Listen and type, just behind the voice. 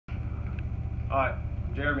Alright,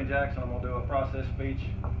 Jeremy Jackson. I'm going to do a process speech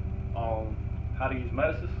on how to use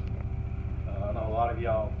Metasys. I know a lot of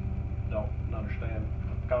y'all don't understand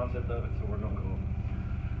the concept of it, so we're going to go over.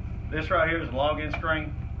 This right here is the login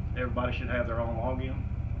screen. Everybody should have their own login.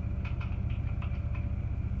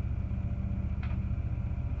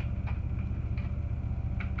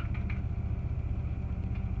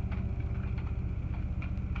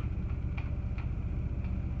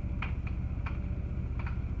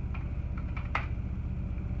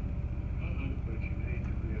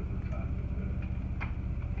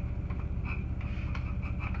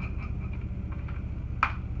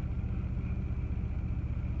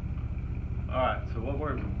 Alright, so what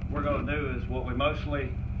we're going to do is what we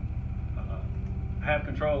mostly have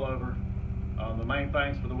control over. The main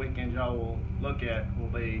things for the weekend y'all will look at will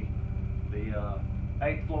be the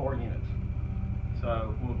 8th floor units.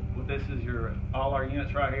 So what this is all our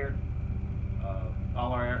units right here,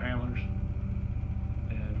 all our air handlers,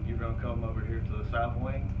 and you're going to come over here to the south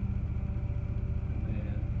wing, and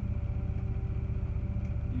then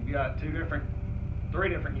you've got three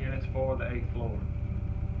different units for the 8th floor.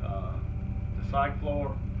 The site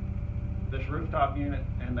floor, this rooftop unit,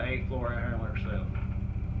 and the 8th floor air handler itself.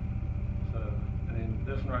 So, and then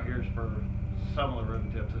this one right here is for some of the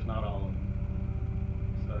room tips, it's not all of them.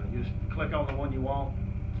 So you just click on the one you want.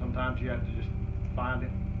 Sometimes you have to just find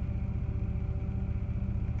it.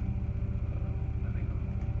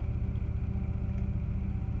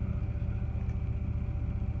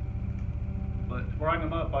 But to bring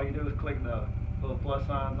them up, all you do is click the little plus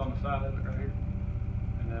signs on the side of it right here,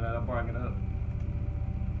 and then that'll bring it up.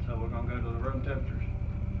 So we're going to go to the room temperatures.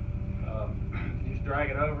 Just drag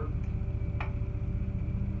it over.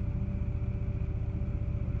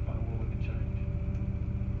 Find what we can change.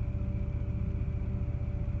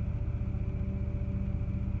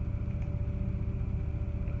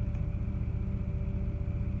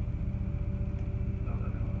 No,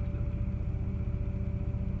 that's not what I was doing.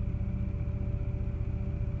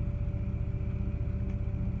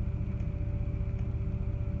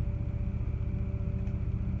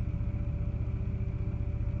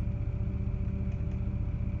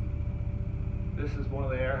 This is one of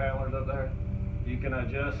the air handlers up there. You can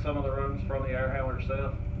adjust some of the rooms from the air handler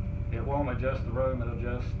itself. It won't adjust the room, it'll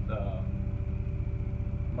adjust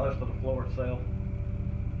most of the floor itself.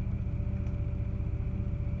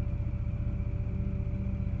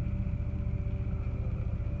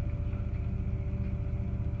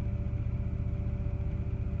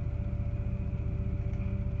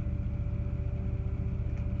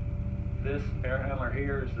 This air handler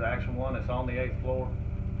here is the actual one that's on the 8th floor.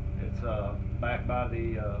 It's back by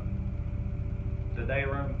the day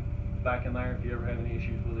room, back in there. If you ever have any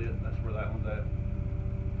issues with it, that's where that one's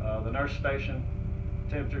at. The nurse station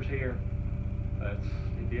temperatures here. That's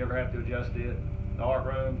if you ever have to adjust it. The art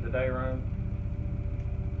room, the day room.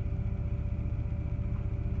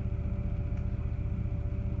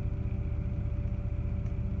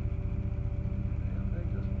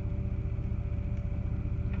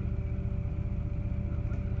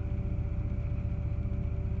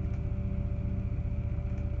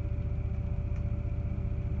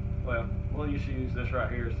 Well, we'll just use this right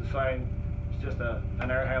here. It's the same. It's just an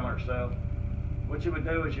air handler itself. What you would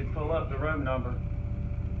do is you'd pull up the room number.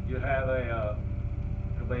 You'd have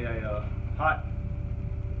it'll be a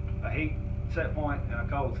heat set point and a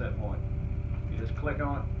cold set point. You just click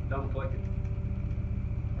on it, double click it,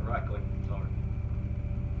 or right click it, sorry.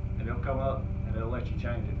 And it'll come up and it'll let you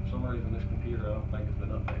change it. For some reason this computer, I don't think it's been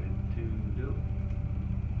updated to do it.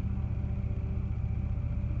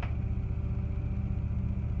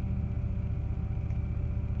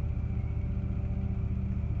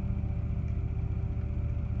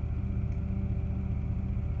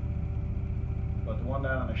 But the one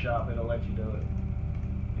down in the shop, it'll let you do it.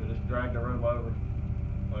 You'll just drag the room over,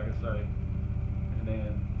 like I say, and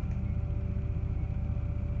then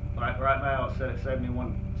right now it's set at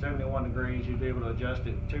 71 degrees. You'll be able to adjust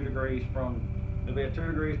it 2 degrees from, there'll be a 2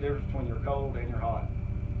 degrees difference between your cold and your hot.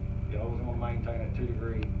 You always want to maintain a 2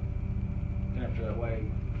 degree temperature. That way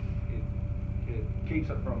it keeps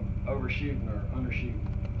it from overshooting or undershooting.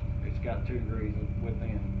 It's got 2 degrees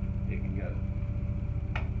within it can go.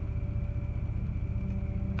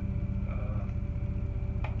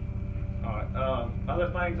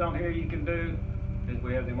 Other things on here you can do is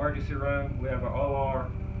we have the emergency room, we have our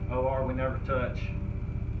OR we never touch,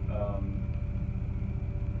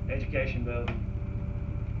 education building,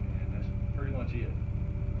 and that's pretty much it.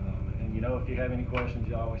 And you know, if you have any questions,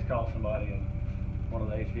 you always call somebody and one of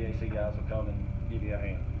the HVAC guys will come and give you a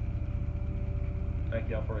hand. Thank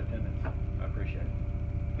y'all for attendance. I appreciate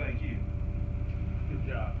it. Thank you. Good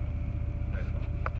job.